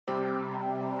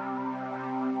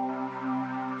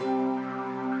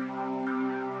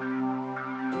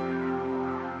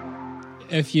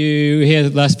If you hear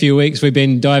the last few weeks, we've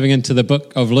been diving into the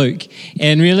book of Luke,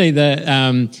 and really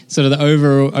the sort of the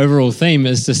overall theme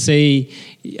is to see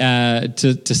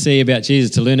about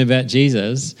Jesus, to learn about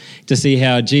Jesus, to see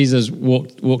how Jesus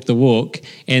walked the walk,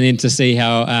 and then to see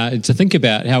how to think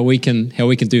about how we can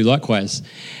do likewise.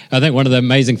 I think one of the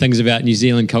amazing things about New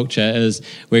Zealand culture is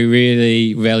we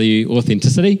really value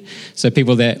authenticity. So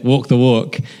people that walk the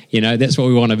walk, that's what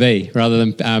we want to be, rather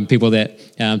than people that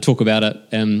talk about it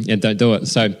and don't do it.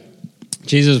 So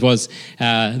Jesus was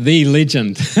the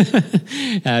legend.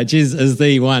 Jesus is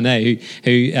the one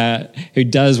who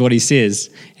does what he says,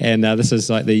 and this is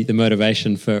like the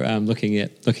motivation for looking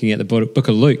at the book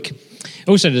of Luke.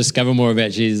 Also to discover more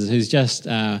about Jesus, who's just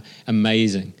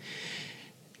amazing.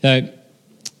 So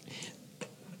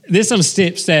there's some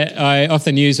steps that I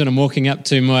often use when I'm walking up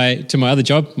to my other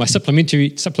job, my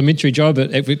supplementary job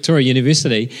at Victoria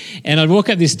University, and I'd walk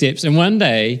up these steps, and one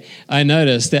day I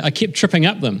noticed that I kept tripping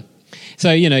up them.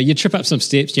 So, you trip up some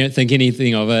steps, you don't think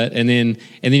anything of it, and then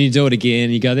you do it again,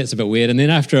 and you go, that's a bit weird. And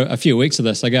then after a few weeks of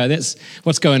this, I go, that's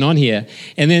what's going on here.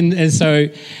 And so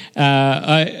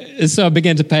I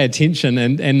began to pay attention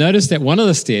and noticed that one of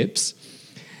the steps,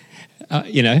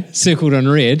 circled in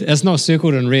red. It's not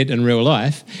circled in red in real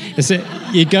life. It's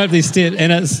that you go up these steps,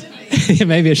 and it's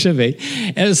maybe it should be.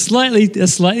 And it's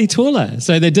slightly taller.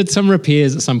 So they did some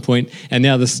repairs at some point, and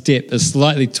now the step is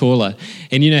slightly taller.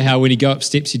 And you know how when you go up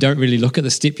steps, you don't really look at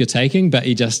the step you're taking, but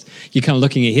you're kind of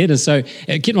looking ahead. And so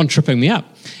it kept on tripping me up.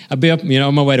 I'd be up,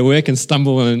 on my way to work and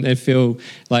stumble and feel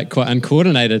like quite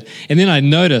uncoordinated. And then I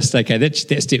noticed, okay, that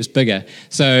step's bigger.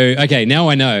 So okay, now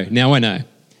I know.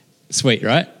 Sweet,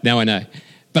 right? Now I know.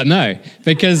 But no,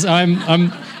 because I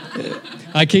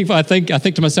think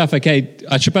to myself, okay,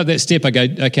 I trip up that step, I go,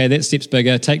 okay, that step's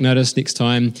bigger, take notice next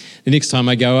time. The next time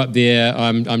I go up there,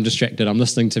 I'm distracted, I'm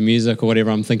listening to music or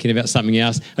whatever, I'm thinking about something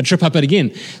else, I trip up it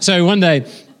again. So one day,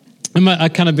 I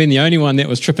kind of been the only one that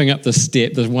was tripping up this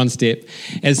one step.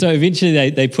 And so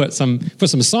eventually they put some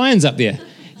signs up there.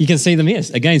 You can see them, yes,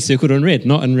 again, circled in red,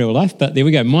 not in real life, but there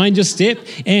we go, mind your step,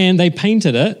 and they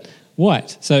painted it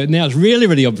white. So now it's really,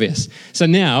 really obvious. So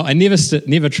now I never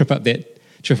trip up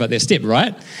that step,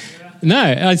 right? No,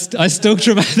 I still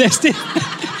trip up that step.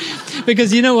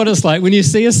 Because you know what it's like when you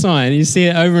see a sign, you see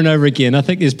it over and over again. I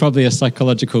think there's probably a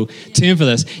psychological term for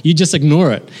this. You just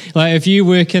ignore it. Like if you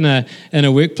work in a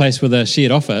workplace with a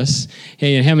shared office,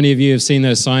 how many of you have seen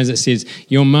those signs that says,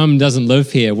 your mum doesn't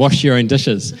live here, wash your own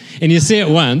dishes? And you see it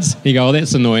once, you go, oh,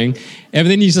 that's annoying. And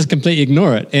then you just completely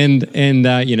ignore it. And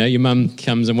your mum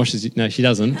comes and washes, no, she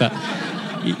doesn't, but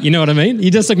you know what I mean? You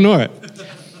just ignore it.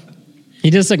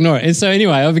 And so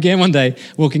anyway, I began one day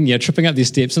walking, tripping up these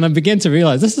steps, and I began to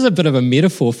realize this is a bit of a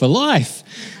metaphor for life.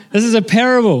 This is a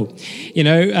parable.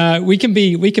 We can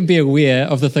be aware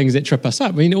of the things that trip us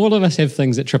up. I mean, all of us have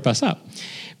things that trip us up,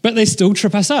 but they still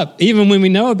trip us up, even when we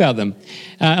know about them,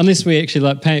 unless we actually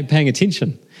like paying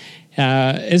attention.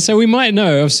 And so we might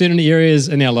know of certain areas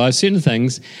in our lives, certain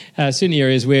things, certain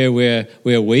areas where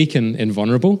we're weak and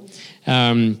vulnerable.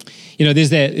 There's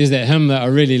that hymn that I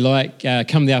really like,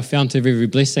 Come Thou Fount of Every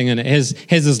Blessing, and it has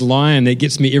this line that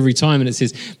gets me every time, and it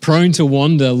says, prone to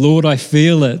wander, Lord, I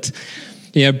feel it.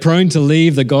 Prone to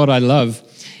leave the God I love.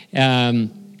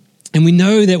 And we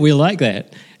know that we're like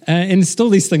that, and still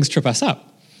these things trip us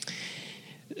up.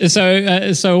 So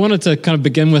I wanted to kind of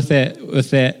begin with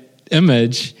that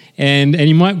image, and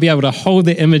you might be able to hold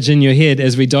that image in your head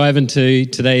as we dive into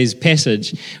today's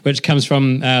passage, which comes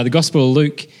from the Gospel of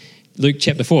Luke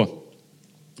chapter 4.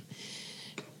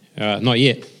 Not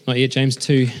yet, James.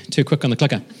 Too quick on the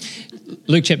clicker.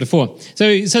 Luke chapter 4. So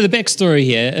the backstory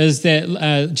here is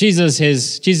that Jesus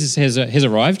has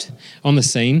arrived on the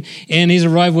scene, and he's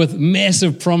arrived with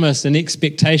massive promise and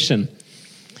expectation.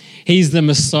 He's the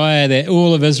Messiah that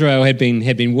all of Israel had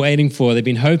been waiting for. They've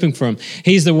been hoping for him.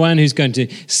 He's the one who's going to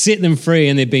set them free,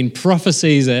 and there've been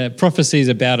prophecies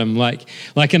about him, like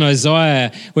in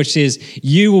Isaiah, which says,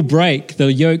 "You will break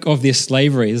the yoke of their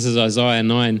slavery." This is Isaiah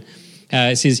 9.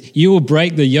 It says, "You will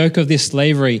break the yoke of their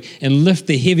slavery and lift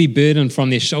the heavy burden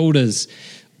from their shoulders."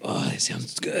 Oh, that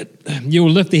sounds good. "You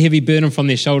will lift the heavy burden from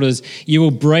their shoulders. You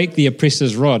will break the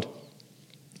oppressor's rod."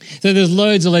 So there's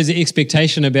loads of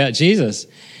expectation about Jesus.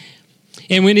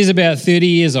 And when he's about 30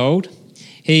 years old,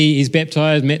 he's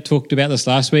baptized. Matt talked about this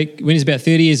last week. When he's about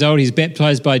 30 years old, he's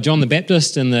baptized by John the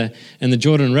Baptist in the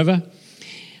Jordan River.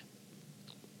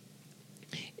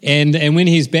 And when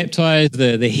he's baptized,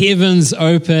 the heavens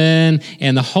open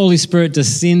and the Holy Spirit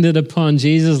descended upon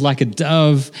Jesus like a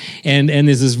dove. And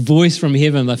there's this voice from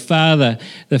heaven, the Father,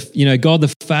 God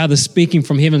the Father speaking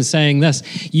from heaven saying this,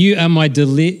 "You are my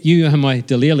Delili.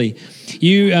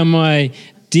 You are my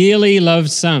dearly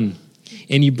loved Son,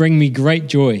 and you bring me great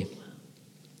joy.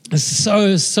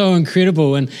 It's so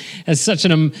incredible, and it's such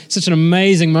an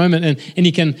amazing moment. And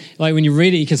you can, like, when you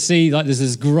read it, you can see like there's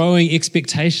this growing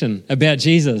expectation about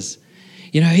Jesus.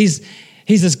 You know, he's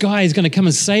this guy who's going to come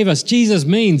and save us. Jesus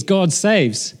means God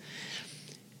saves.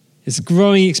 It's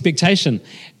growing expectation.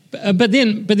 But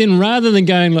then rather than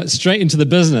going like straight into the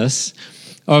business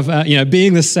of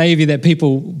being the savior that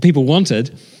people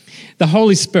wanted, the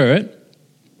Holy Spirit.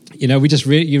 You just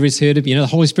heard it. The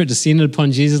Holy Spirit descended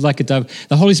upon Jesus like a dove.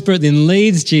 The Holy Spirit then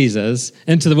leads Jesus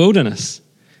into the wilderness.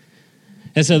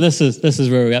 And so this is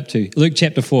where we're up to. Luke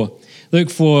chapter 4. Luke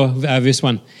 4, verse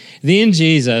 1. Then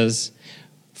Jesus,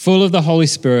 full of the Holy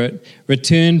Spirit,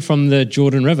 returned from the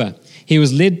Jordan River. He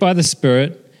was led by the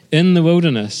Spirit in the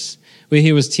wilderness, where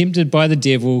he was tempted by the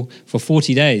devil for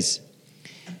 40 days.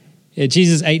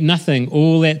 Jesus ate nothing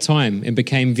all that time and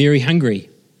became very hungry.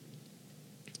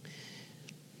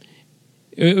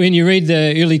 When you read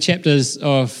the early chapters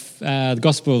of the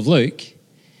Gospel of Luke,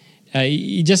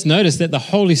 you just notice that the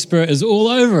Holy Spirit is all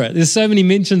over it. There's so many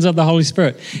mentions of the Holy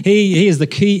Spirit. He is the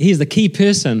key. He is the key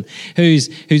person who's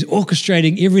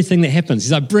orchestrating everything that happens.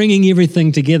 He's like bringing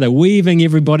everything together, weaving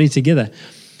everybody together.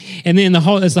 And then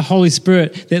it's the Holy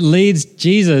Spirit that leads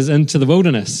Jesus into the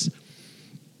wilderness.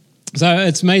 So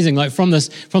it's amazing. Like from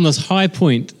this high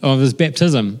point of his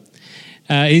baptism,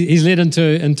 he's led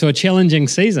into a challenging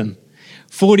season.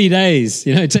 40 days,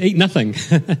 to eat nothing.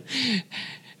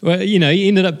 Well, you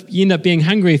end up being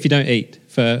hungry if you don't eat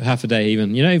for half a day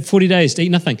even. 40 days to eat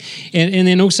nothing. And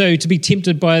then also to be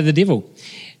tempted by the devil.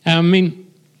 I'm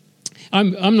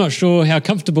not sure how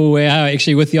comfortable we are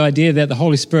actually with the idea that the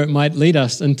Holy Spirit might lead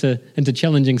us into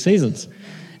challenging seasons,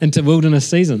 into wilderness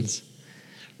seasons.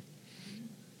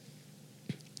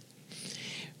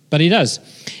 But he does.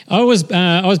 I was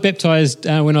baptized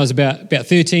when I was about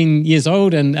 13 years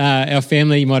old, and our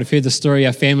family, you might have heard the story,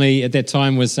 our family at that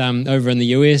time was over in the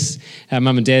US. Our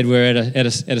mum and dad were at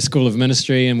a school of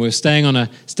ministry, and we were staying on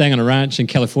a ranch in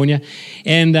California.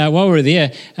 And while we were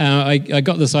there, I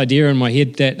got this idea in my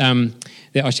head that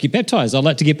I should get baptized. I'd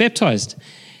like to get baptized.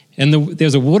 And there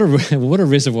was a water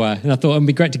reservoir, and I thought it would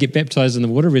be great to get baptized in the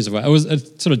water reservoir.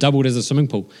 It sort of doubled as a swimming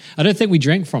pool. I don't think we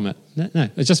drank from it. No,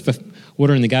 it's just for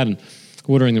watering the garden,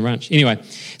 watering the ranch. Anyway,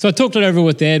 so I talked it over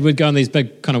with Dad. We'd go on these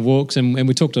big kind of walks, and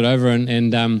we talked it over,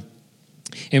 and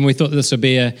we thought this would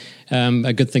be a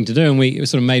good thing to do, and we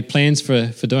sort of made plans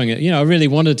for doing it. I really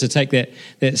wanted to take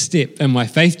that step in my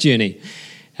faith journey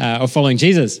of following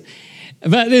Jesus.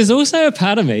 But there's also a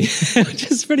part of me, which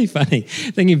is pretty funny,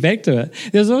 thinking back to it.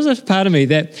 There's also a part of me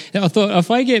that I thought if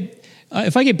I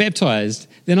get baptized,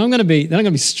 then I'm going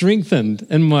to be strengthened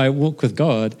in my walk with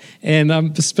God,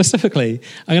 and specifically,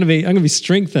 I'm going to be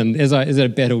strengthened as I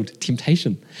battled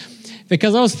temptation,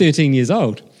 because I was 13 years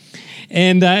old,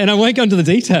 and I won't go into the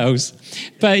details,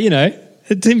 but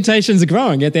the temptations are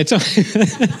growing at that time,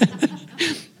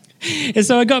 and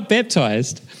so I got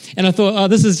baptized. And I thought,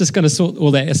 this is just going to sort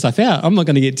all that stuff out. I'm not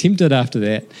going to get tempted after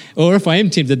that. Or if I am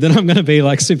tempted, then I'm going to be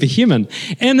like superhuman.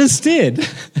 And instead,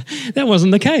 that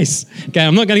wasn't the case. Okay,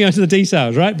 I'm not going to go into the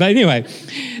details, right? But anyway,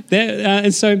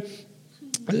 so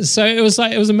it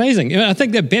was amazing. I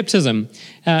think that baptism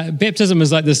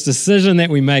is like this decision that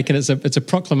we make, and it's a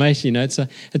proclamation. It's a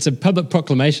public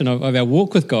proclamation of our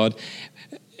walk with God.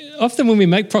 Often when we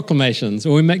make proclamations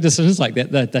or we make decisions like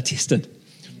that, they're tested.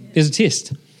 There's a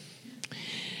test.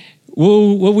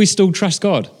 Will we still trust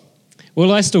God?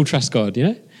 Will I still trust God?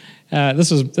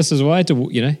 This is why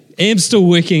am still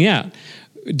working out.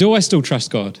 Do I still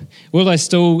trust God? Will I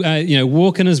still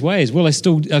walk in His ways? Will I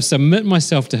still submit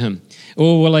myself to Him,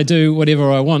 or will I do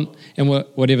whatever I want and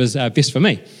whatever's best for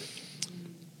me?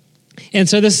 And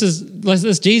so this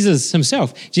is Jesus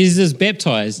Himself. Jesus is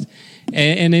baptized,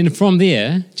 and then from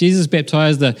there, Jesus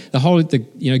baptized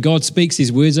God speaks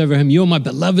these words over Him. You're my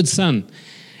beloved Son.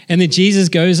 And then Jesus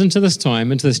goes into this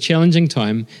challenging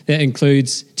time that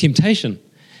includes temptation.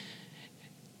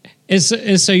 And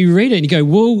so you read it and you go,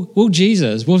 will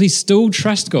Jesus, will He still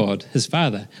trust God, His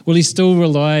Father? Will He still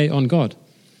rely on God?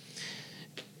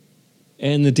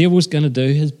 And the devil's going to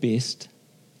do his best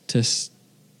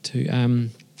to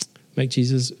make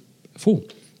Jesus fall.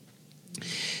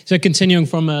 So continuing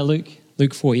from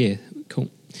Luke 4, yeah, cool.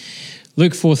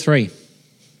 Luke 4:3.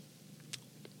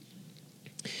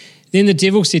 Then the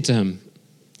devil said to him,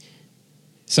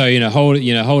 so,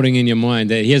 holding in your mind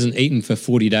that he hasn't eaten for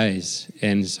 40 days,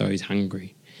 and so he's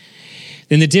hungry.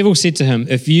 Then the devil said to him,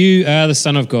 if you are the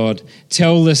Son of God,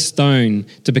 tell this stone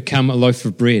to become a loaf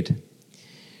of bread.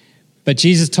 But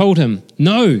Jesus told him,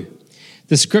 no,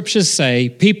 the scriptures say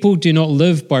people do not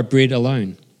live by bread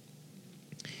alone.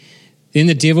 Then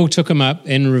the devil took him up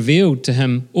and revealed to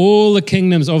him all the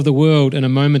kingdoms of the world in a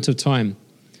moment of time.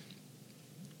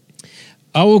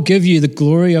 I will give you the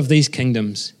glory of these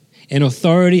kingdoms and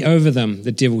authority over them,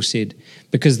 the devil said,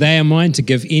 because they are mine to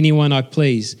give anyone I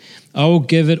please. I will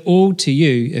give it all to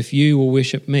you if you will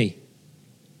worship me.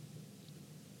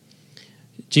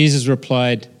 Jesus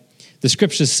replied, the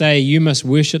scriptures say you must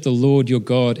worship the Lord your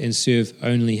God and serve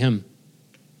only him.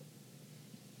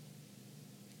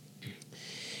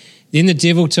 Then the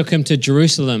devil took him to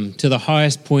Jerusalem, to the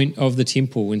highest point of the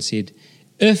temple, and said,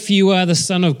 if you are the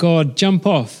Son of God, jump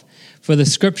off, for the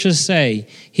scriptures say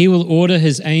he will order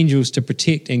his angels to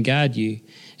protect and guard you,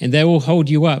 and they will hold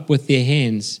you up with their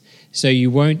hands, so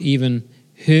you won't even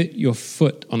hurt your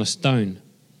foot on a stone.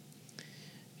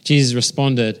 Jesus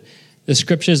responded, the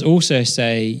scriptures also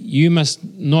say you must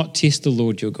not test the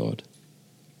Lord your God.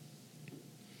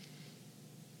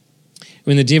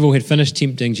 When the devil had finished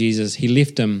tempting Jesus, he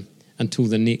left him until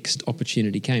the next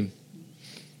opportunity came.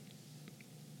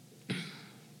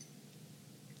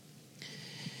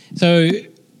 So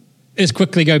let's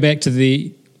quickly go back to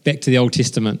the Old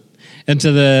Testament,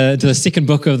 into the second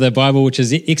book of the Bible, which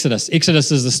is Exodus.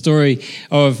 Exodus is the story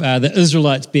of the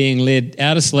Israelites being led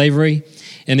out of slavery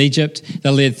in Egypt.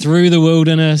 They're led through the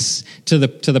wilderness to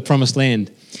the promised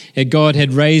land. And God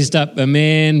had raised up a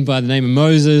man by the name of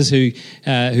Moses who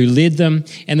led them,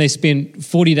 and they spent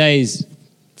 40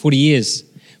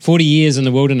 years in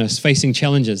the wilderness facing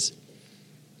challenges.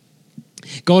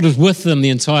 God was with them the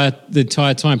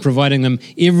entire time, providing them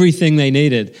everything they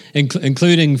needed,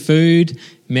 including food,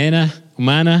 manna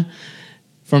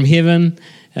from heaven,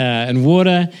 and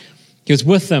water. He was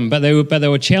with them, but they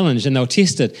were challenged and they were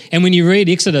tested. And when you read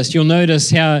Exodus, you'll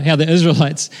notice how the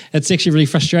Israelites, it's actually really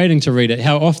frustrating to read it,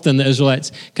 how often the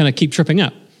Israelites kind of keep tripping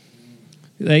up.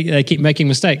 They keep making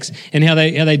mistakes, and how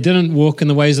they didn't walk in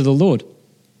the ways of the Lord.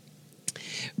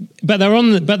 But they're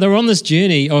on this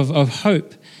journey of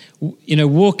hope,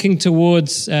 going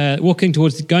towards their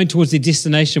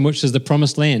destination, which is the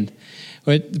promised land.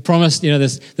 The promised,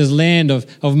 this land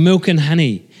of milk and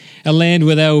honey, a land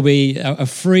where they will be a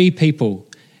free people.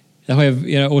 They'll have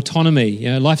autonomy.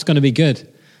 Life's going to be good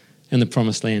in the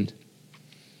promised land.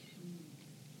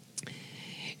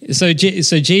 So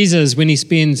Jesus, when he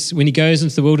goes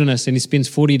into the wilderness and he spends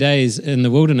 40 days in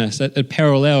the wilderness, it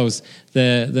parallels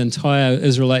the entire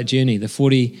Israelite journey, the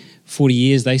 40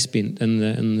 years they spent in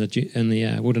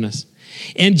the wilderness.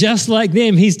 And just like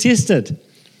them, he's tested.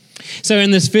 So in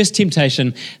this first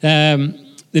temptation,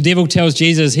 the devil tells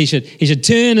Jesus he should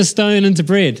turn a stone into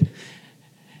bread.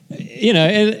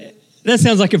 And that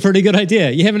sounds like a pretty good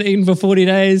idea. You haven't eaten for 40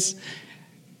 days.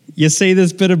 You see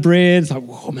this bit of bread. It's like,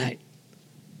 whoa, mate.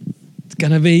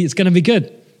 It's gonna be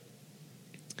good.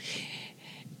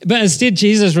 But instead,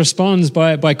 Jesus responds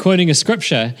by quoting a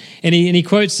scripture, and he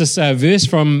quotes this verse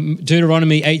from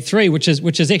Deuteronomy 8:3,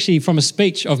 which is actually from a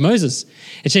speech of Moses.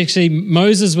 It's actually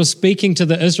Moses was speaking to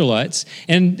the Israelites,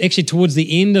 and actually towards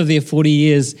the end of their 40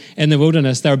 years in the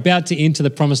wilderness, they're about to enter the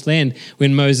promised land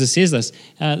when Moses says this.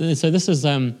 So this is,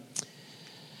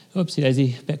 oopsie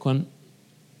daisy, back one.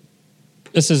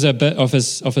 This is a bit of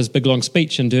his big long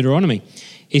speech in Deuteronomy.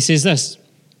 He says this,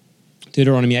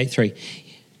 Deuteronomy 8:3.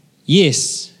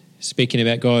 Yes, speaking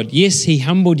about God, yes, he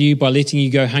humbled you by letting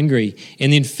you go hungry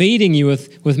and then feeding you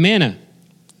with manna.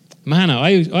 Manna,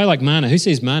 I like manna. Who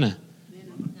says manna?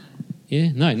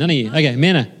 Yeah, no, none of you. Okay,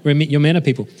 manna. You're manna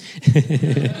people.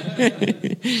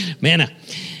 Manna.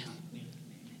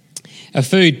 A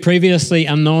food previously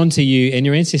unknown to you and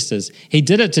your ancestors. He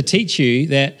did it to teach you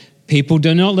that people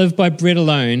do not live by bread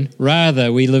alone.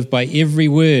 Rather, we live by every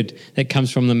word that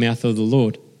comes from the mouth of the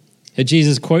Lord. And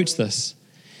Jesus quotes this.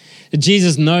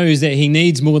 Jesus knows that he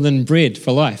needs more than bread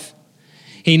for life.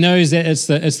 He knows that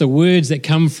it's the words that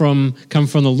come from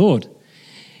the Lord.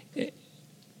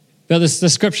 But the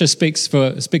scripture speaks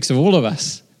of all of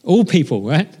us, all people,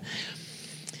 right?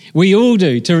 We all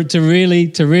do. To really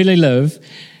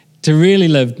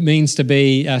live means to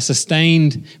be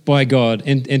sustained by God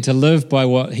and to live by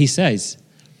what he says.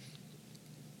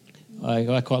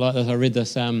 I quite like this. I read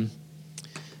this the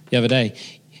other day.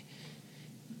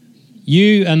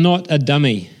 You are not a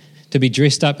dummy to be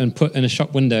dressed up and put in a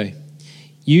shop window.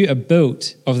 You are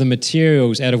built of the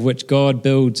materials out of which God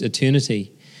builds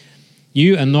eternity.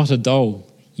 You are not a doll.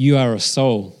 You are a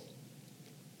soul.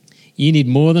 You need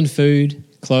more than food,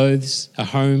 clothes, a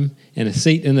home, and a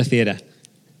seat in the theatre.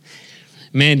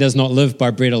 Man does not live by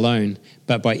bread alone,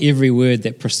 but by every word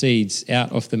that proceeds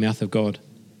out of the mouth of God.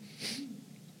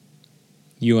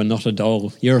 You are not a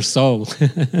doll. You're a soul.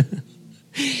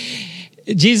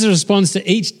 Jesus responds to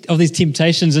each of these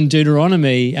temptations in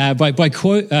Deuteronomy each of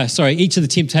the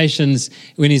temptations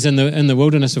when he's in the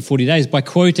wilderness for 40 days by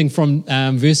quoting from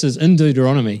verses in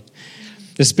Deuteronomy,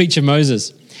 the speech of Moses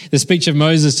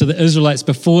to the Israelites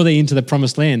before they enter the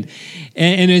promised land.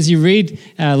 And as you read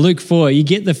Luke 4, you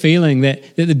get the feeling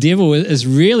that the devil is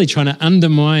really trying to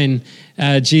undermine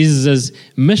Jesus'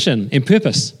 mission and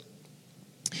purpose.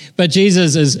 But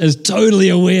Jesus is totally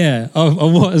aware of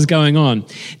what is going on.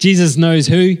 Jesus knows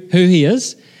who he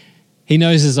is. He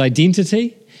knows his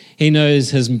identity. He knows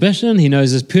his mission. He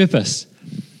knows his purpose.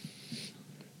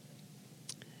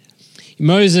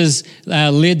 Moses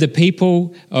led the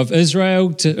people of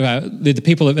Israel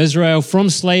from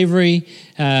slavery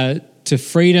to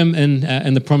freedom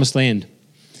in the promised land.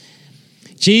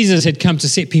 Jesus had come to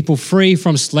set people free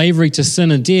from slavery to sin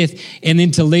and death, and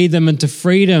then to lead them into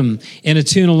freedom and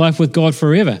eternal life with God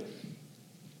forever.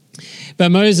 But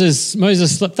Moses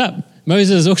slipped up.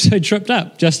 Moses also tripped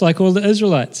up, just like all the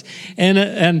Israelites.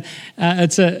 And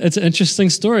it's an interesting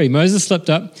story. Moses slipped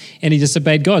up and he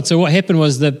disobeyed God. So what happened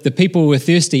was the people were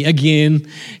thirsty again,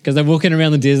 because they're walking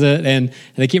around the desert and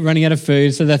they kept running out of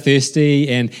food, so they're thirsty.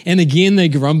 And again they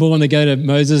grumble and they go to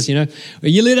Moses, well,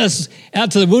 you led us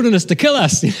out to the wilderness to kill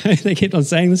us. They kept on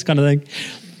saying this kind of thing.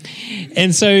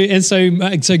 And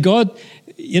so God,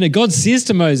 God says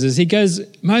to Moses, he goes,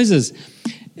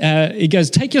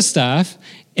 take your staff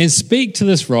and speak to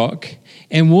this rock,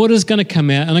 and water's going to come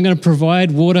out, and I'm going to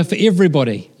provide water for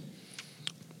everybody.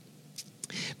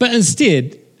 But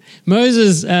instead,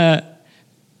 Moses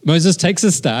takes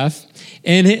his staff,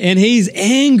 and he's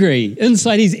angry.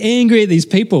 Inside, he's angry at these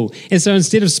people. And so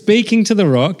instead of speaking to the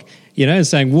rock,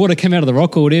 saying water come out of the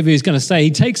rock or whatever he's going to say,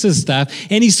 he takes his staff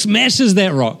and he smashes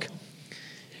that rock.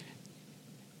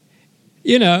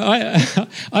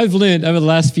 I've learned over the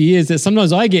last few years that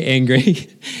sometimes I get angry,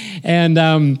 and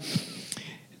I'm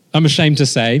ashamed to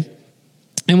say.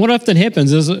 And what often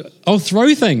happens is I'll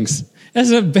throw things.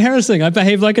 That's embarrassing. I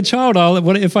behave like a child.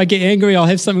 If I get angry, I'll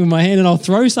have something in my hand and I'll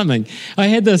throw something. I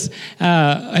had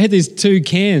these 2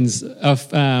 cans of,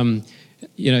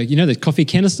 the coffee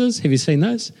canisters. Have you seen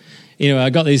those?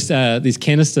 I got these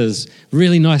canisters,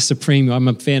 really nice Supreme. I'm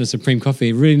a fan of Supreme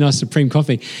coffee, really nice Supreme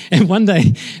coffee. And one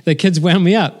day, the kids wound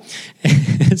me up.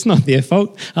 It's not their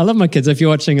fault. I love my kids, if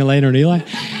you're watching Elena and Eli.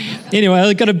 Anyway,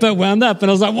 I got a bit wound up, and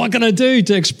I was like, what can I do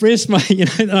to express my,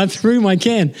 and I threw my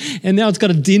can, and now it's got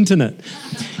a dent in it.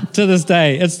 To this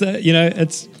day, it's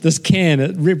this can.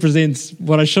 It represents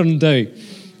what I shouldn't do.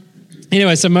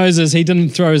 Anyway, so Moses, he didn't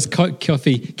throw his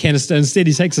coffee canister. Instead,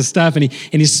 he takes a staff and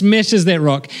he smashes that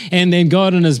rock. And then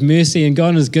God in his mercy and God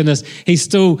in his goodness, he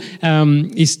still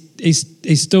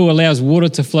allows water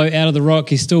to flow out of the rock.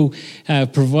 He still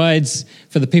provides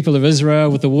for the people of Israel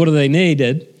with the water they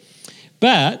needed.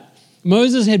 But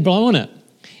Moses had blown it.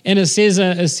 And it says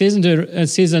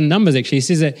in Numbers, actually, it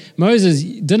says that Moses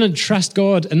didn't trust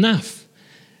God enough.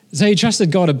 So he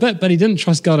trusted God a bit, but he didn't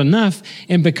trust God enough,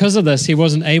 and because of this, he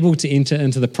wasn't able to enter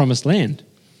into the promised land.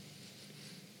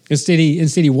 Instead,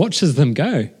 he watches them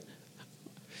go.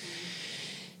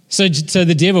 So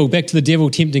the devil, back to the devil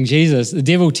tempting Jesus, the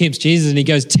devil tempts Jesus and he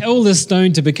goes, tell this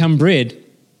stone to become bread.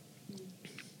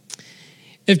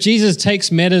 If Jesus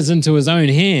takes matters into his own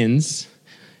hands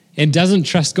and doesn't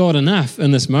trust God enough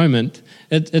in this moment,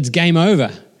 it's game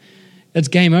over. It's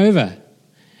game over.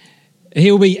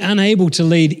 He'll be unable to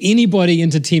lead anybody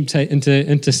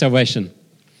into salvation.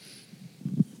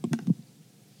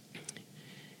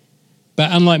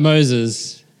 But unlike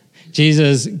Moses,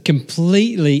 Jesus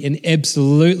completely and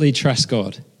absolutely trusts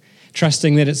God,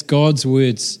 trusting that it's God's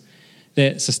words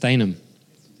that sustain him.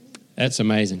 That's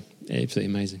amazing,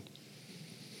 absolutely amazing.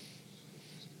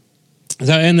 So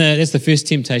that's the first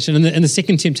temptation. In the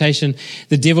second temptation,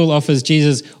 the devil offers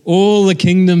Jesus all the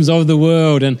kingdoms of the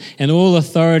world and all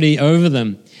authority over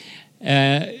them.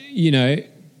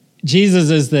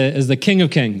 Jesus is the King of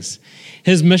Kings.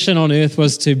 His mission on earth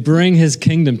was to bring his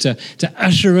kingdom, to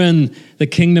usher in the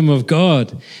kingdom of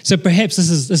God. So perhaps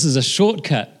this is a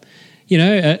shortcut,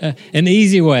 an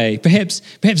easy way. Perhaps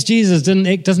Jesus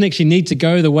doesn't actually need to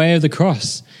go the way of the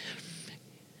cross.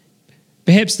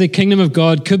 Perhaps the kingdom of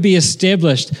God could be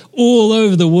established all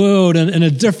over the world in a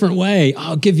different way.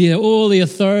 I'll give you all the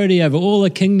authority over all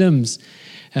the kingdoms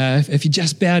if you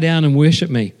just bow down and worship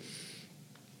me.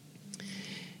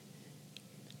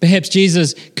 Perhaps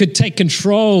Jesus could take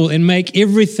control and make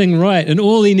everything right, and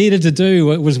all he needed to do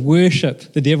was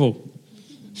worship the devil.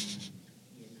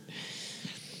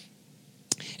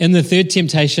 In the third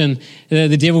temptation,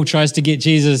 the devil tries to get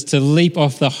Jesus to leap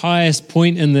off the highest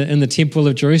point in the temple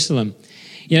of Jerusalem.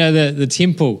 You know, the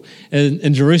temple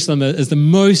in Jerusalem is the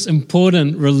most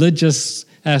important religious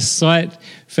site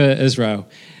for Israel.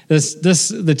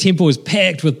 The temple is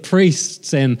packed with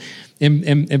priests and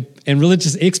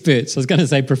religious experts. I was going to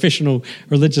say professional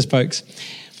religious folks.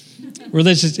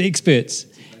 Religious experts.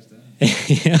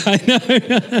 Yeah, I know.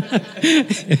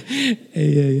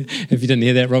 Yeah. If you didn't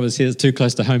hear that, Robert said it's too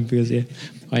close to home because,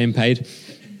 I am paid.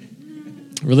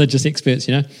 Religious experts,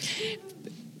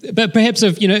 But perhaps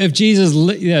if Jesus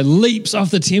leaps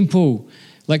off the temple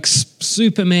like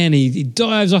Superman, he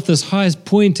dives off this highest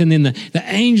point, and then the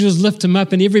angels lift him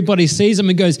up and everybody sees him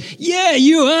and goes, yeah,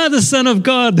 you are the Son of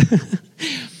God.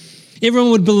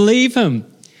 Everyone would believe him.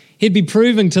 He'd be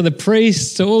proving to the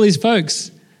priests, to all these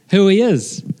folks, who he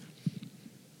is.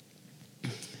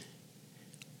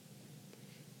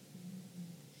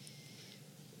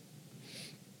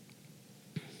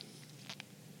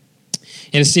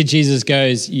 And instead, Jesus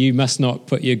goes, you must not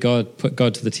put God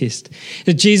to the test.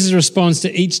 Jesus responds to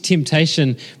each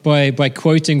temptation by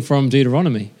quoting from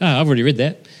Deuteronomy. Oh, I've already read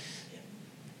that.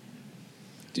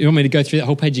 Do you want me to go through that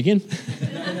whole page again?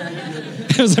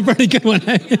 That was a pretty good one,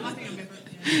 eh?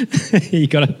 You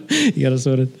got it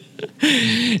sorted.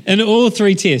 In all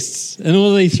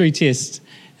these three tests,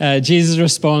 Jesus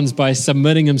responds by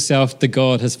submitting himself to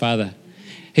God, his Father.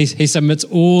 He submits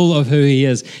all of who he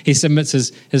is. He submits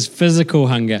his physical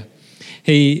hunger.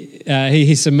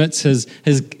 He submits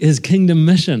his kingdom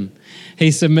mission.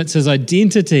 He submits his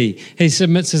identity. He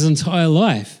submits his entire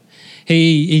life.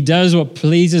 He does what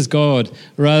pleases God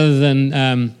rather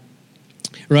than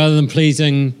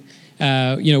pleasing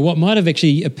what might have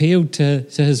actually appealed to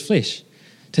his flesh,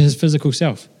 to his physical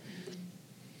self.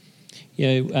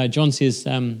 John says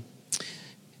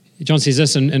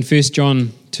this in 1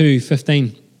 John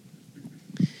 2:15.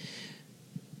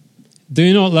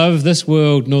 Do not love this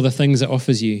world nor the things it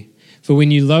offers you. For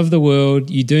when you love the world,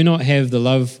 you do not have the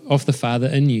love of the Father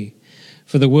in you.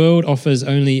 For the world offers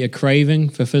only a craving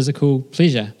for physical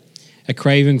pleasure, a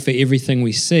craving for everything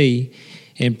we see,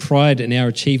 and pride in our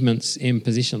achievements and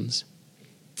possessions.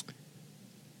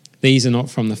 These are not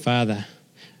from the Father,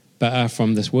 but are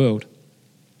from this world.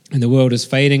 And the world is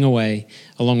fading away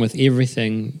along with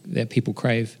everything that people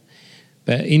crave.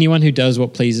 But anyone who does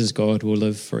what pleases God will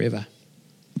live forever.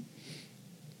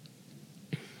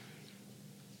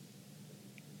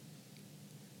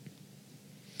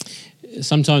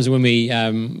 Sometimes we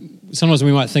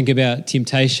might think about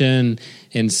temptation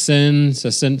and sin. So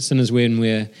sin is when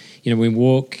we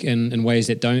walk in ways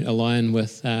that don't align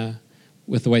with the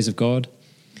ways of God.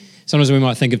 Sometimes we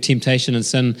might think of temptation and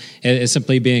sin as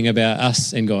simply being about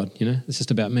us and God. It's just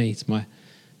about me. It's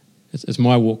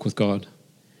my walk with God.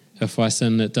 If I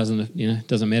sin, it doesn't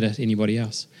matter to anybody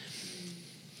else.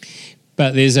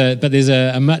 But there's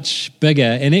a much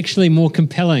bigger and actually more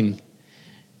compelling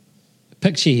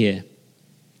picture here.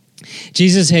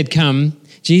 Jesus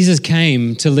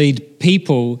came to lead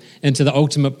people into the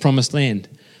ultimate promised land.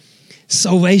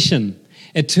 Salvation,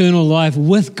 eternal life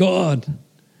with God,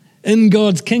 in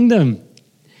God's kingdom.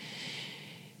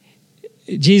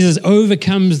 Jesus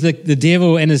overcomes the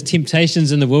devil and his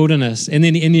temptations in the wilderness, and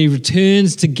he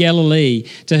returns to Galilee,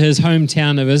 to his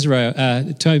hometown of Israel,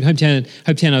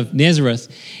 hometown of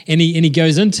Nazareth, and he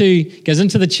goes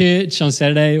into the church on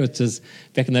Saturday, which is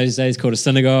back in those days called a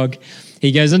synagogue.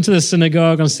 He goes into the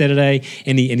synagogue on Saturday,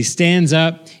 and he stands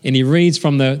up and he reads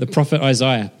from the prophet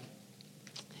Isaiah,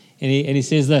 and he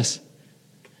says this: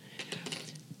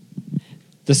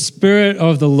 "The Spirit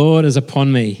of the Lord is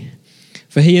upon me,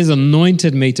 for he has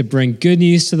anointed me to bring good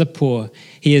news to the poor.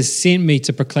 He has sent me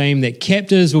to proclaim that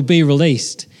captives will be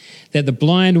released, that the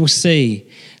blind will see,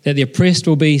 that the oppressed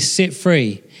will be set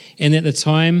free, and that the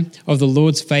time of the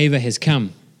Lord's favor has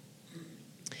come."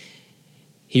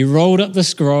 He rolled up the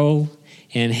scroll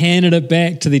and handed it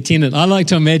back to the attendant. I like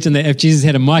to imagine that if Jesus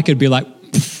had a mic, it'd be like,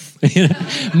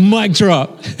 mic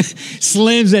drop.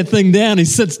 Slams that thing down, he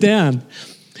sits down.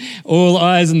 All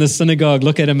eyes in the synagogue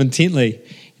look at him intently.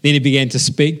 Then he began to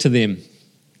speak to them.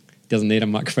 Doesn't need a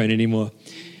microphone anymore.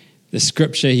 The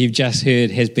scripture you've just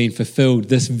heard has been fulfilled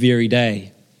this very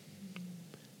day.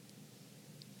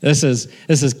 This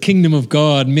is Kingdom of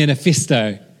God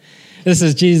manifesto. This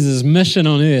is Jesus' mission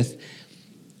on earth.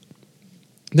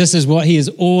 This is what he is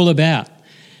all about.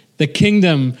 The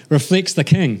kingdom reflects the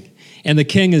king, and the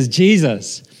king is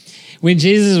Jesus. When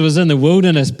Jesus was in the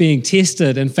wilderness being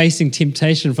tested and facing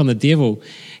temptation from the devil,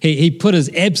 he put his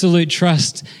absolute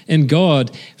trust in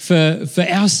God for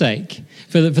our sake,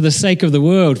 for the sake of the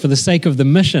world, for the sake of the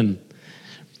mission,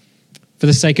 for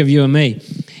the sake of you and me.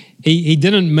 He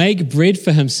didn't make bread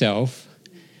for himself.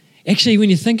 Actually, when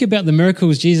you think about the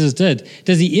miracles Jesus did,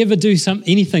 does he ever do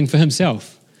anything for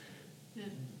himself?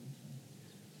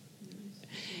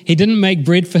 He didn't make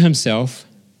bread for himself.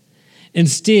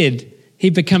 Instead, he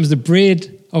becomes the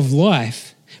bread of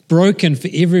life, broken for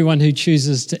everyone who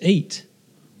chooses to eat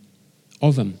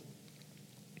of him.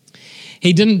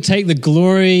 He didn't take the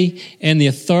glory and the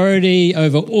authority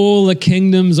over all the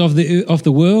kingdoms of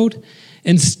the world.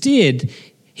 Instead,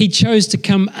 he chose to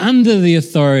come under the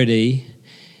authority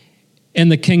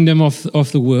and the kingdom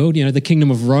of the world, the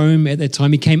kingdom of Rome at that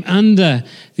time. He came under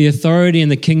the authority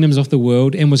and the kingdoms of the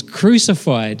world and was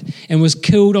crucified and was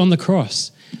killed on the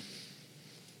cross,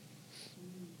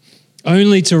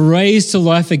 only to raise to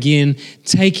life again,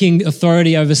 taking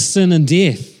authority over sin and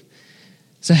death.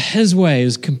 So his way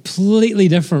is completely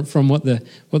different from what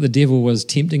the devil was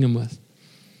tempting him with.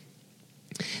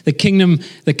 The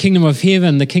kingdom of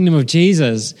heaven, the kingdom of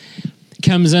Jesus,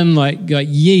 comes in like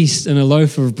yeast in a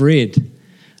loaf of bread,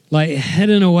 like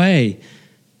hidden away,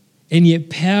 and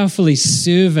yet powerfully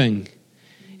serving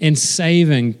and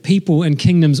saving people and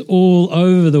kingdoms all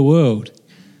over the world.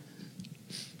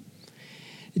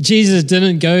 Jesus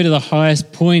didn't go to the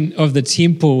highest point of the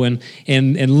temple and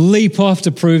leap off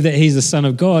to prove that he's the Son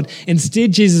of God.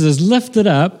 Instead, Jesus is lifted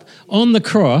up on the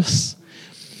cross,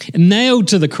 nailed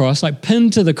to the cross, like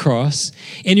pinned to the cross,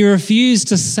 and he refused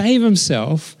to save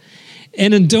himself,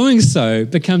 and in doing so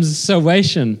becomes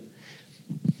salvation,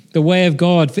 the way of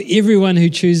God for everyone who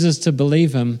chooses to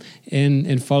believe him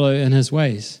and follow in his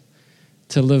ways,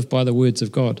 to live by the words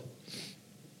of God.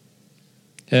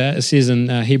 It says in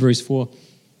Hebrews 4,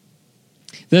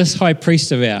 this high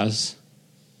priest of ours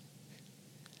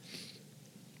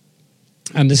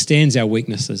understands our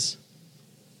weaknesses.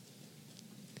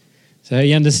 So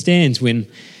he understands when,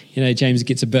 James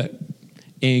gets a bit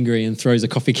angry and throws a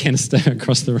coffee canister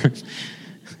across the room.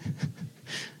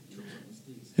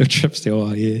 Or trips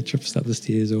up the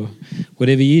stairs or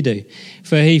whatever you do.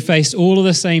 For he faced all of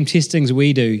the same testings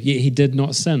we do, yet he did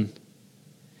not sin.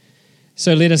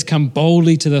 So let us come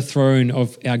boldly to the throne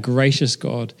of our gracious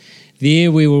God.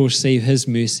 There we will receive his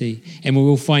mercy and we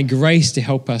will find grace to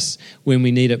help us when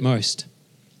we need it most.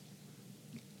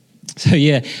 So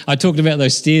I talked about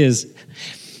those stairs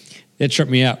that trip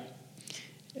me up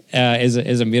as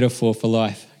a metaphor for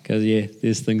life, because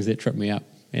there's things that trip me up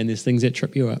and there's things that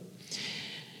trip you up.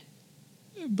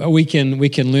 But we can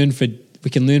learn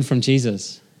from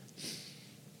Jesus.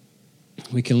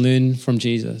 We can learn from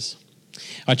Jesus.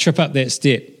 I trip up that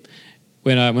step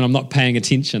when I'm not paying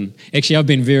attention. Actually, I've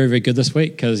been very, very good this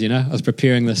week because, I was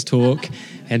preparing this talk,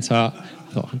 and so I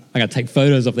thought, I'm going to take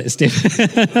photos of that step.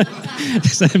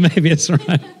 So maybe it's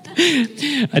right.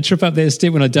 I trip up that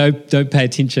step when I don't pay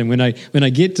attention, when I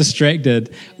get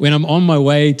distracted, when I'm on my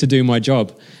way to do my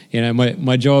job.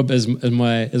 My job is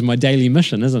my daily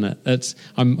mission, isn't it?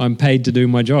 I'm paid to do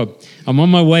my job. I'm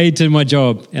on my way to my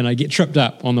job, and I get tripped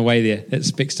up on the way there. It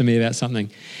speaks to me about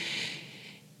something.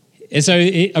 And so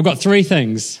I've got three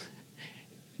things,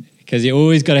 because you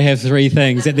always got to have three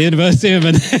things at the end of a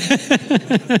sermon.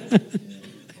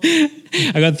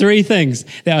 I've got three things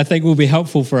that I think will be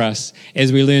helpful for us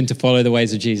as we learn to follow the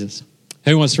ways of Jesus.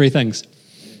 Who wants three things?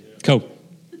 Cool.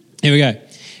 Here we go.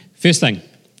 First thing,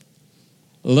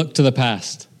 look to the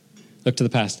past. Look to the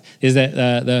past. There's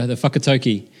that the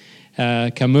whakatoki,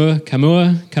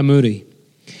 kamuri,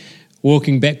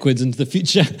 walking backwards into the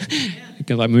future.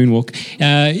 Like moonwalk,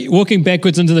 walking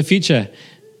backwards into the future.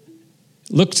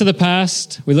 Look to the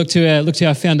past. We look to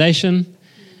our foundation.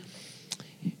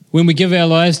 When we give our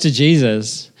lives to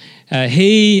Jesus,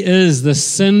 he is the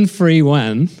sin-free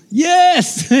one.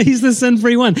 Yes, he's the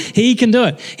sin-free one. He can do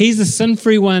it. He's the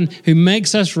sin-free one who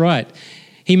makes us right.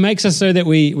 He makes us so that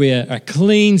we are a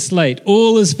clean slate.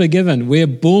 All is forgiven. We're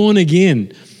born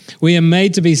again. We are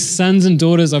made to be sons and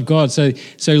daughters of God. So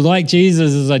like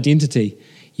Jesus' identity,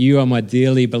 you are my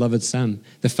dearly beloved son.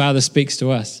 The Father speaks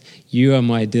to us. You are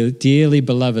my dearly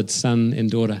beloved son and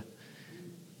daughter.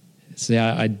 It's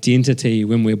our identity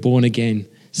when we're born again,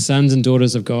 sons and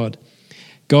daughters of God.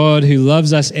 God who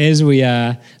loves us as we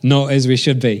are, not as we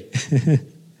should be.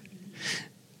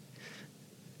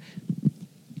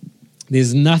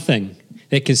 There's nothing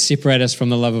that can separate us from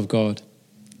the love of God.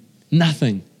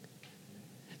 Nothing.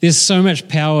 There's so much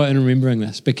power in remembering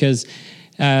this because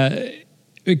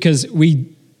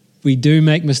we do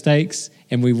make mistakes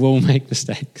and we will make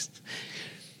mistakes.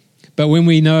 But when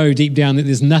we know deep down that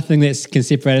there's nothing that can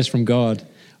separate us from God,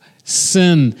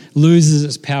 sin loses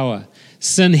its power.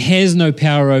 Sin has no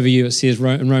power over you, it says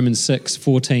in Romans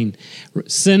 6:14.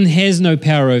 Sin has no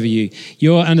power over you.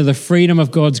 You're under the freedom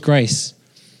of God's grace.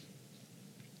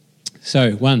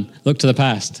 So, 1, look to the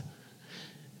past.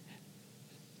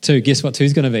 2, guess what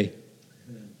 2's going to be?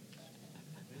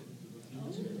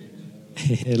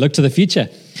 Look to the future.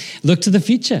 Look to the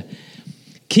future.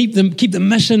 keep the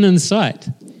mission in sight,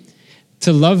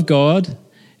 to love God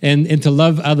and to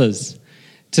love others,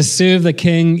 to serve the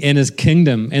King and his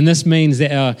kingdom. And this means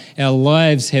that our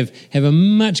lives have a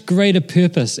much greater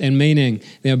purpose and meaning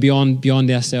that are beyond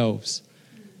ourselves.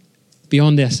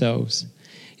 Beyond ourselves.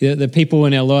 The people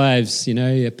in our lives,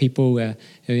 people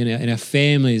in our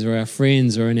families or our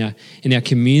friends or in our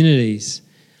communities,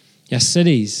 our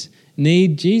cities,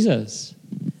 need Jesus.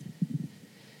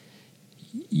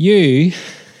 You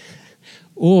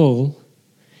all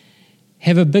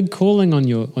have a big calling on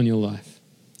your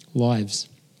lives.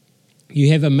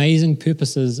 You have amazing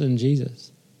purposes in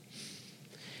Jesus.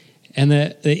 And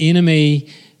the enemy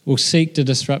will seek to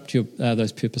disrupt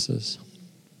those purposes.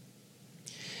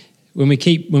 When we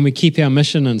keep our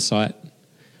mission in sight,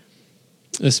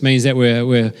 this means that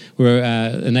we're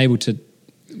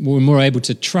more able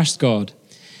to trust God.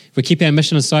 If we keep our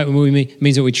mission in sight, it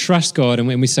means that we trust God and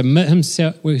we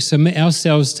submit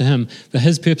ourselves to Him for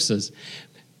His purposes,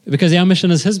 because our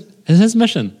mission is His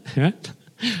mission, right?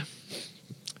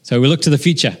 So we look to the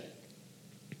future.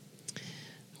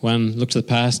 1, look to the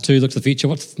past. 2, look to the future.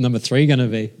 What's number 3 going to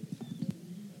be?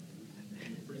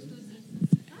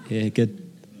 Yeah, good.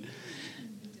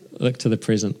 Look to the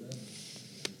present.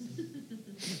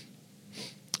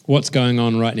 What's going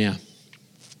on right now?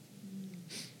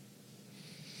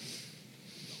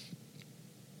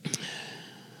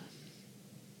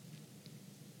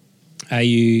 Are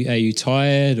you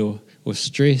tired or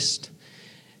stressed?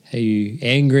 Are you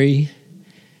angry?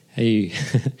 Are you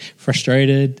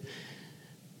frustrated?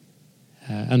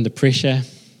 Under pressure?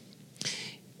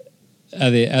 Are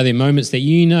there moments that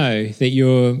you know that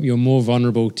you're more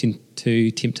vulnerable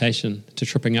to temptation, to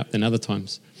tripping up than other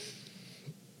times?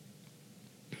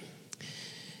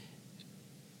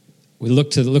 We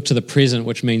look to the present,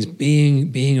 which means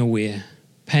being aware,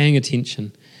 paying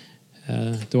attention.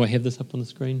 Do I have this up on the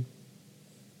screen?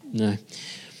 No.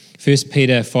 1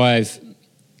 Peter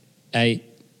 5:8.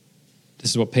 This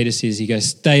is what Peter says. He goes,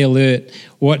 "Stay alert.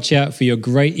 Watch out for your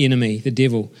great enemy, the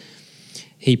devil.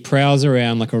 He prowls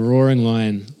around like a roaring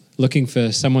lion, looking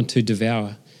for someone to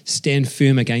devour. Stand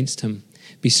firm against him.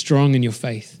 Be strong in your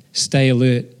faith. Stay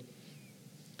alert.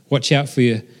 Watch out for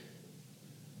your..."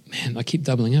 Man, I keep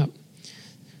doubling up.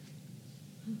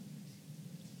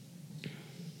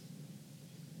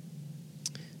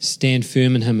 Stand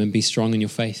firm in him and be strong in your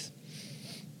faith.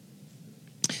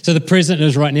 So the present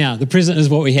is right now. The present is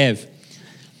what we have.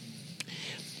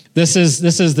 This is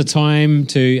the time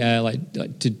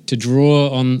to draw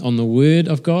on the Word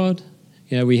of God.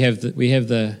 We have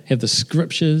the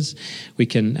scriptures. We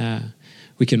can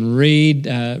read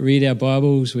our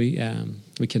Bibles. We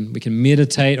can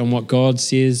meditate on what God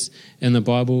says in the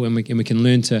Bible, and we can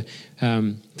learn to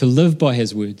live by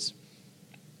His words.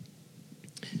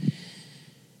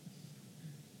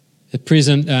 The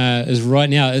present is right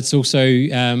now. It's also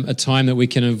a time that we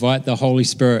can invite the Holy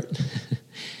Spirit.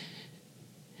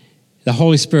 The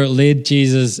Holy Spirit led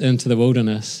Jesus into the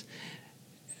wilderness.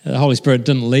 The Holy Spirit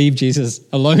didn't leave Jesus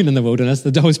alone in the wilderness.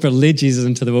 The Holy Spirit led Jesus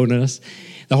into the wilderness.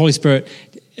 The Holy Spirit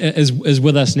is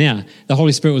with us now. The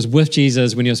Holy Spirit was with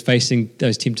Jesus when He was facing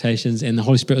those temptations, and the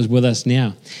Holy Spirit is with us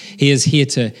now. He is here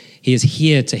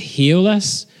to heal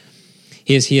us.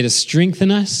 He is here to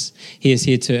strengthen us. He is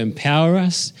here to empower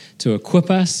us, to equip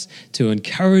us, to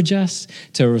encourage us,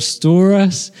 to restore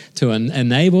us, to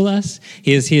enable us.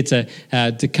 He is here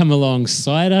to come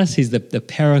alongside us. He's the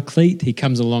paraclete. He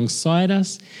comes alongside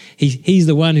us. He's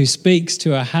the one who speaks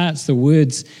to our hearts the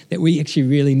words that we actually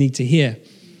really need to hear.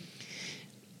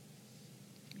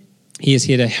 He is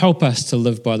here to help us to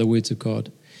live by the words of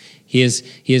God. He is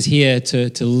here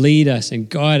to lead us and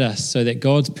guide us so that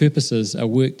God's purposes are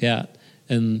worked out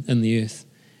in the earth.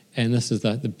 And this is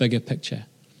the bigger picture.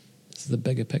 This is the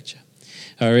bigger picture.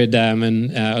 I read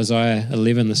in Isaiah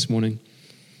 11 this morning.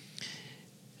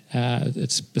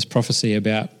 It's this prophecy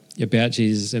about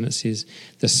Jesus, and it says,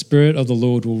 "The Spirit of the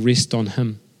Lord will rest on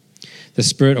him, the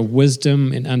Spirit of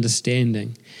wisdom and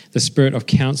understanding, the Spirit of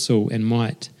counsel and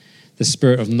might, the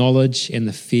Spirit of knowledge and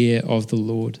the fear of the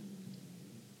Lord.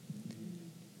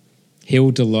 He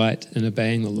will delight in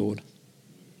obeying the Lord."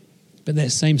 But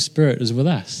that same Spirit is with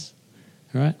us,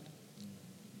 right?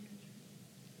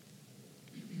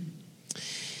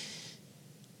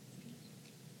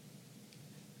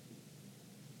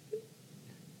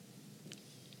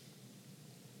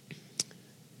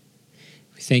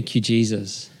 Thank you,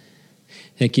 Jesus.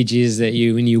 Thank you, Jesus, that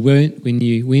when you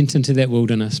went into that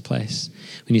wilderness place,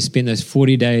 when you spent those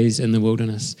 40 days in the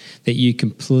wilderness, that you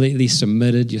completely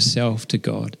submitted yourself to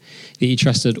God, that you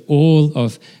trusted all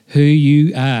of who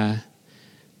you are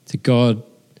to God,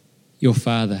 your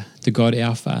Father, to God,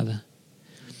 our Father.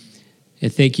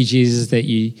 And thank you, Jesus, that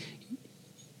you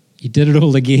did it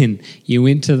all again. You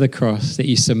went to the cross, that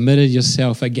you submitted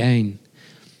yourself again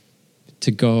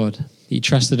to God. You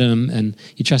trusted Him, and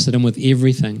you trusted Him with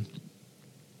everything.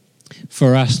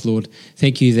 For us, Lord,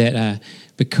 thank you that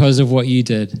because of what you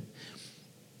did,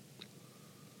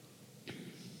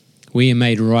 we are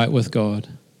made right with God.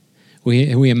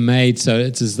 We are made so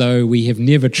it's as though we have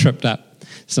never tripped up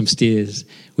some stairs.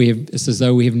 It's as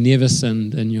though we have never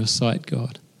sinned in your sight,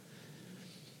 God.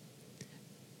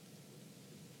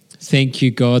 Thank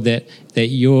you, God, that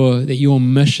your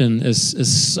mission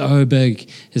is so big,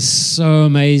 is so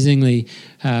amazingly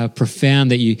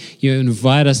profound that you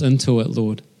invite us into it,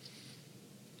 Lord.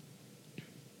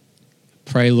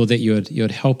 Pray, Lord, that you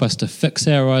would help us to fix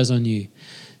our eyes on you,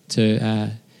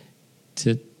 to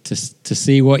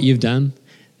see what you've done,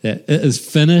 that it is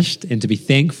finished, and to be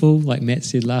thankful, like Matt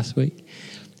said last week,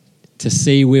 to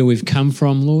see where we've come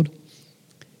from, Lord.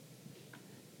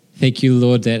 Thank you,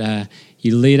 Lord, that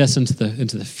you lead us into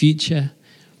the future,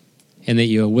 and that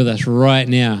you are with us right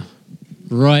now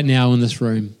in this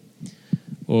room,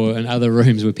 or in other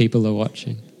rooms where people are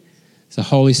watching. So,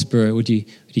 Holy Spirit, would you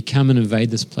come and invade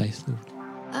this place, Lord?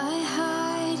 I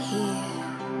hide here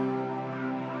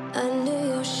under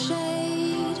your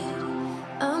shade.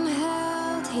 I'm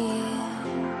held here,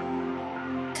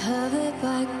 covered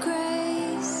by grace.